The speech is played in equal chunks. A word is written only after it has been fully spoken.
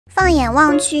放眼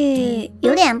望去，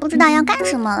有点不知道要干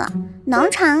什么了。农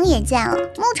场也建了，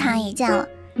牧场也建了，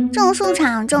种树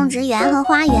场、种植园和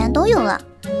花园都有了。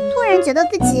突然觉得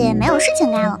自己没有事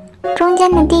情干了。中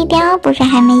间的地标不是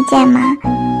还没建吗？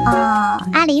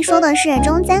阿狸说的是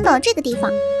中间的这个地方。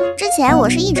之前我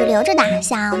是一直留着的，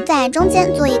想在中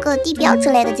间做一个地标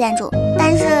之类的建筑，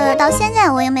但是到现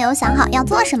在我也没有想好要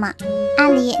做什么。阿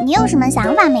狸，你有什么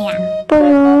想法没呀？不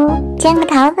如建个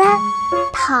桃子。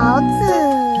桃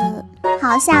子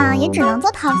好像也只能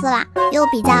做桃子啦，又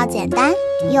比较简单，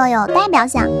又有代表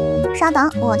性。稍等，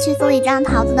我去搜一张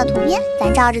桃子的图片，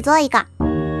咱照着做一个。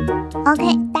OK，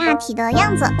 大体的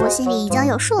样子我心里已经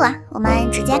有数了，我们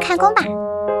直接开工吧。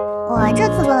我这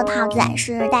次做的桃子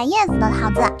是带叶子的桃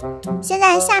子，先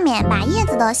在下面把叶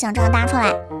子的形状搭出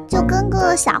来，就跟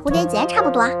个小蝴蝶结差不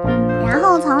多，然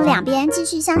后从两边继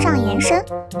续向上延伸，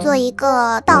做一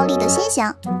个倒立的心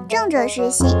形，正着是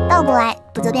心，倒过来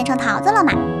不就变成桃子了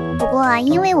吗？不过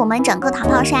因为我们整个桃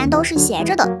桃山都是斜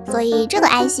着的，所以这个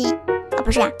爱心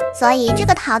所以这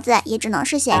个桃子也只能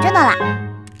是斜着的啦。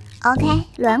OK，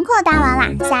 轮廓搭完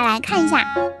了，下来看一下，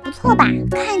不错吧？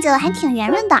看着还挺圆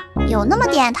润的，有那么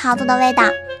点桃子的味道，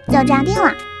就这样定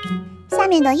了。下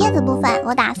面的叶子部分，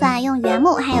我打算用原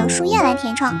木还有树叶来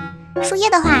填充。树叶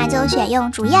的话就选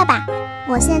用竹叶吧，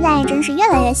我现在真是越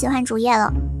来越喜欢竹叶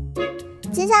了。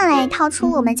接下来掏出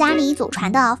我们家里祖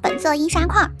传的粉色印刷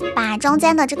块，把中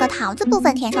间的这个桃子部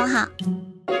分填充好。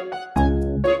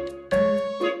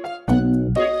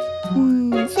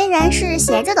虽然是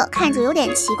斜着的，看着有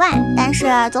点奇怪，但是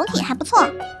总体还不错。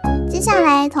接下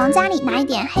来从家里拿一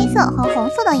点黑色和红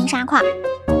色的印刷块，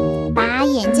把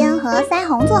眼睛和腮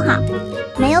红做好。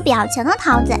没有表情的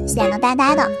桃子显得呆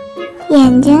呆的，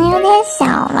眼睛有点小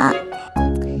了。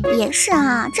也是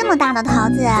啊，这么大的桃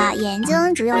子，眼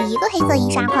睛只用一个黑色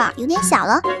印刷块，有点小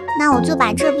了。那我就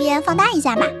把这边放大一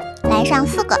下吧，来上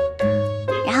4个，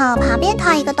然后旁边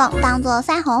掏一个洞当做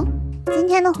腮红。今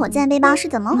天的火箭背包是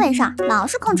怎么回事？老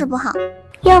是控制不好。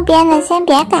右边的先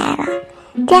别改了，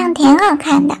这样挺好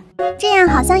看的。这样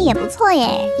好像也不错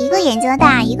耶，一个眼睛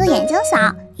大，一个眼睛小，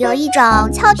有一种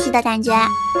俏皮的感觉。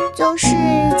就是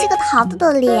这个桃子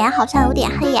的脸好像有点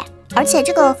黑耶，而且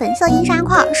这个粉色印刷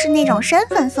块是那种深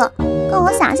粉色，跟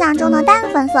我想象中的淡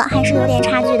粉色还是有点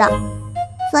差距的。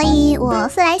所以我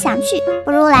思来想去，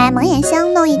不如来蒙眼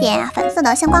星弄一点粉色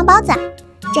的星光包子。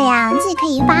这样既可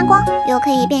以发光，又可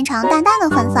以变成淡淡的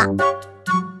粉色。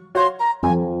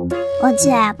我去，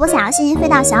不小心飞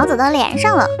到小紫的脸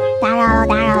上了，打扰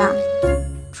了。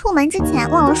出门之前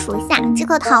忘了数一下，这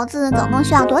颗桃子总共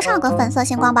需要多少个粉色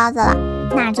星光包子了，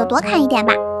那就多砍一点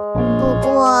吧。不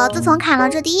过自从砍了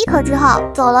这第1颗之后，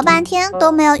走了半天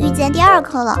都没有遇见第2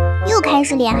颗了，又开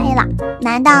始脸黑了。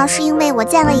难道是因为我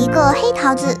建了一个黑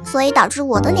桃子，所以导致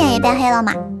我的脸也变黑了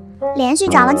吗？连续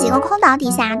找了几个空岛底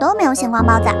下都没有星光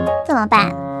包子，怎么办？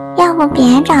要不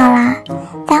别找了，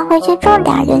咱回去种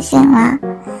点就行了，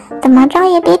怎么着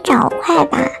也得找快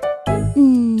吧。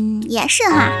也是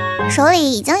哈，手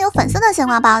里已经有粉色的星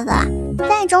光包子了，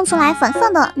再种出来粉色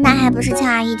的，那还不是轻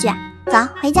而易举。走，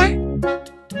回家。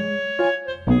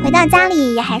回到家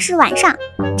里也还是晚上，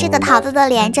这个桃子的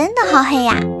脸真的好黑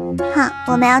呀！哼，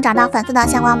我没有找到粉色的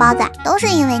星光包子，都是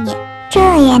因为你。这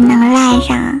也能赖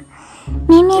上？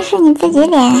明明是你自己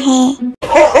脸黑。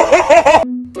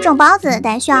种包子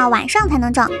得需要晚上才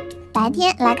能种，白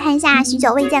天来看一下许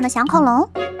久未见的小恐龙。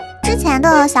之前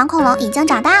的小恐龙已经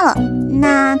长大了，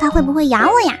那它会不会咬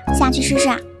我呀？下去试试。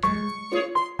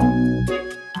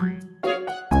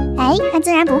哎，它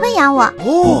竟然不会咬我。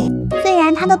虽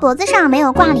然它的脖子上没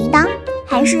有挂铃铛，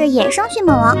还是野生迅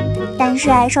猛龙，但是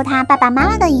受它爸爸妈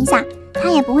妈的影响，它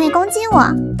也不会攻击我，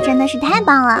真的是太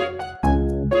棒了。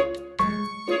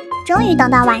终于等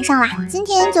到晚上了，今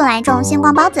天就来种星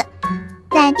光包子。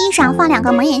在地上放2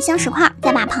个蒙眼星石块，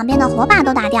再把旁边的火把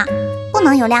都打掉，不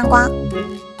能有亮光。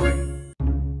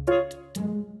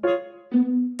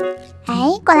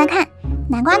哎，过来看，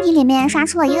南瓜地里面杀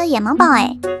出了一个野萌宝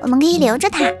哎，我们可以留着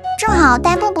它，正好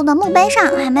呆布布的墓碑上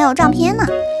还没有照片呢，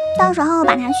到时候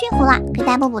把它驯服了，给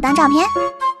呆布布当照片。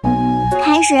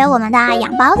开始我们的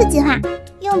养包子计划，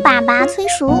用粑粑催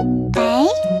熟。哎，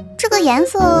这个颜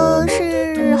色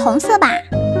是红色吧？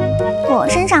我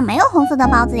身上没有红色的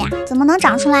包子呀，怎么能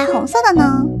长出来红色的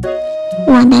呢？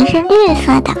我的是绿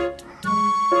色的。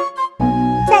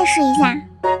再试一下，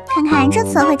看看这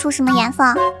次会出什么颜色。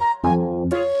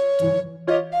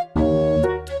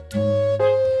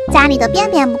家里的便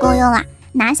便不够用了，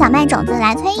拿小麦种子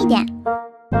来催一点。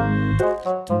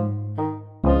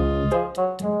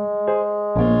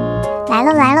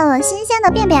来了，新鲜的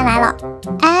便便来了。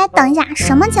哎，等一下，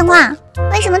什么情况？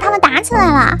为什么他们打起来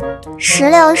了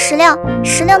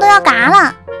？16都要嘎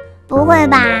了。不会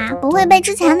吧？不会被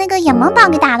之前那个野萌宝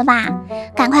给打的吧？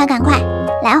赶快，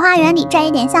来花园里摘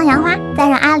一点向阳花，再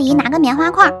让阿狸拿个棉花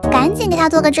块，赶紧给他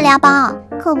做个治疗包，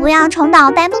可不要重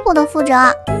蹈白布布的覆辙。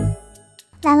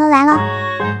来了！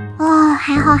哦，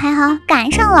还好，赶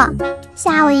上了，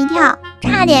吓我一跳，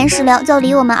差点石榴就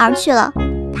离我们而去了。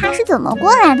他是怎么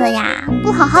过来的呀？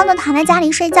不好好的躺在家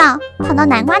里睡觉，跑到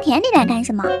南瓜田里来干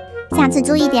什么？下次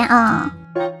注意点啊！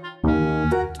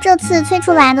这次催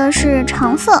出来的是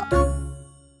橙色，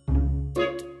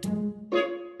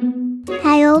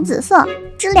还有紫色，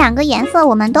这2个颜色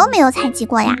我们都没有采集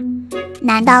过呀。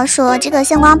难道说这个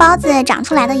星光包子长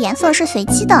出来的颜色是随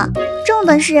机的，种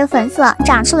的是粉色，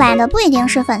长出来的不一定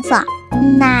是粉色？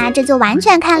那这就完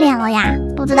全看脸了呀，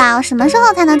不知道什么时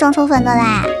候才能种出粉的嘞。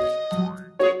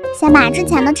先把之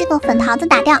前的这个粉桃子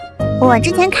打掉，我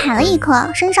之前砍了1颗，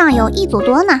身上有1组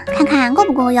多呢，看看够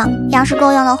不够用。要是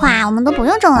够用的话，我们都不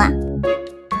用种了。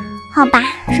好吧，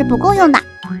是不够用的，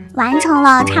完成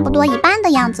了差不多一半的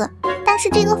样子。但是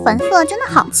这个粉色真的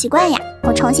好奇怪呀，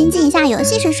我重新进一下游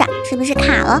戏试试，是不是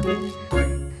卡了？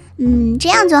这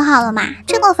样就好了嘛，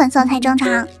这个粉色才正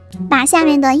常。把下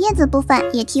面的叶子部分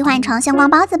也替换成星光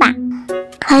包子吧。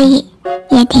可以，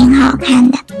也挺好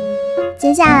看的。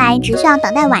接下来只需要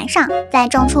等待晚上，再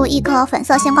种出1颗粉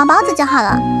色星光包子就好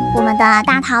了，我们的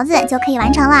大桃子就可以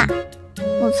完成了。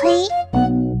我催，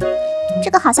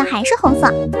这个好像还是红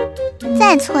色，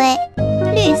再催，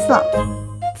绿色、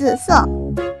紫色，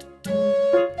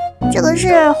这个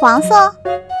是黄色、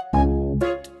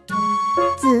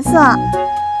紫色、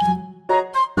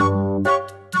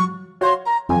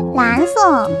蓝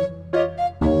色、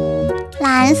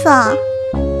蓝色、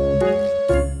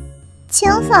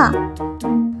青色。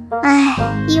哎，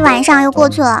一晚上又过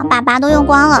去了，粑粑都用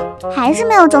光了，还是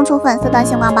没有种出粉色的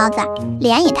星光包子，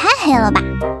脸也太黑了吧！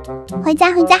回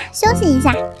家休息一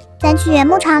下，再去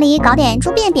牧场里搞点猪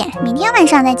便便，明天晚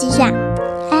上再继续啊！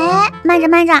哎，慢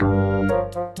着！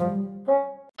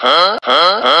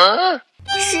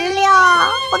石榴，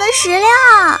我的石榴，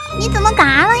你怎么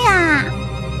嘎了呀？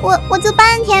我就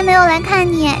半天没有来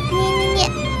看你，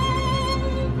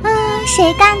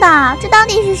谁干的？这到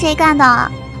底是谁干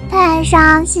的？太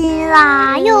伤心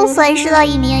啦，又损失了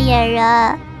1名野人。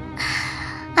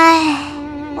哎，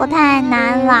我太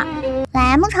难了。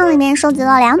来牧场里面收集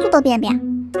了2组的便便。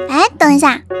哎，等一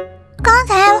下，刚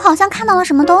才我好像看到了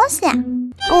什么东西。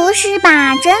不是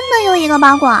吧？真的有一个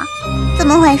包裹？怎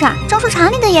么回事？种树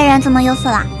场里的野人怎么又死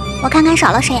了？我看看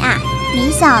少了谁啊？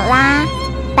米小拉、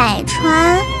百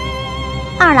川、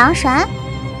二郎神。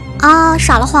哦，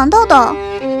少了黄豆豆。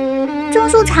种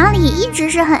树场里一直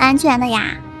是很安全的呀。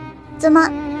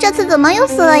这次怎么又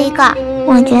死了一个？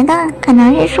我觉得可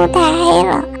能是树太黑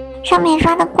了，上面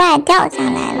刷的怪掉下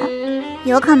来了。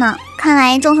有可能，看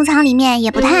来种树场里面也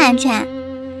不太安全。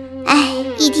哎，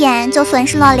一天就损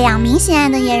失了2名心爱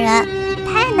的野人，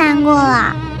太难过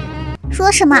了。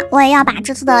说什么我也要把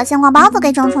这次的星光包子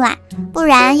给种出来，不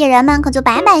然野人们可就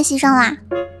白白牺牲啦。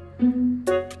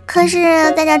可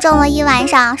是在这种了一晚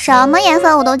上，什么颜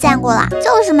色我都见过了，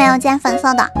就是没有见粉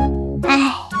色的。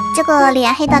哎，这个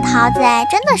脸黑的桃子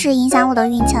真的是影响我的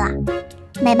运气了。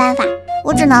没办法，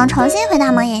我只能重新回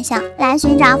到蒙眼巷来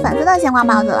寻找粉色的星光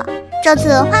包子了。这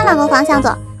次换了个方向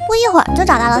走，不一会儿就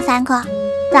找到了3颗。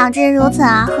早知如此，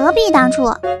何必当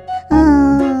初？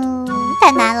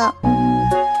太难了。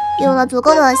有了足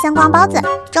够的星光包子，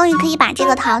终于可以把这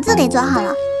个桃子给做好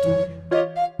了。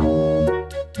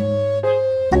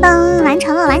噔噔，完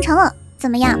成了。怎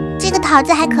么样？这个桃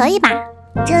子还可以吧？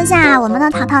这下我们的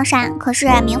桃桃山可是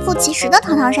名副其实的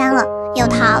桃桃山了，有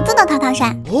桃子的桃桃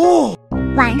山。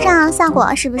晚上效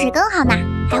果是不是更好呢？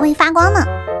还会发光呢。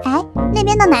哎，那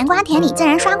边的南瓜田里竟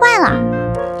然刷怪了。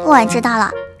我知道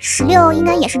了，石榴应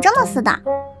该也是这么死的。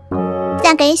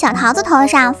再给小桃子头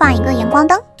上放一个荧光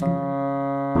灯。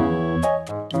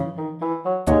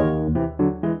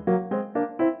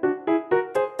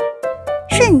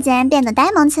瞬间变得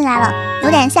呆萌起来了，有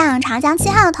点像长江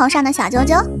7号头上的小啾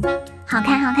啾。好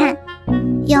看。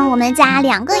用我们家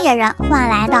2个野人换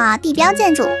来的地标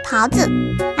建筑桃子，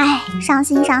哎，伤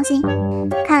心。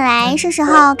看来是时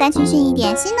候该去训一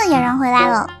点新的野人回来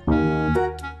了。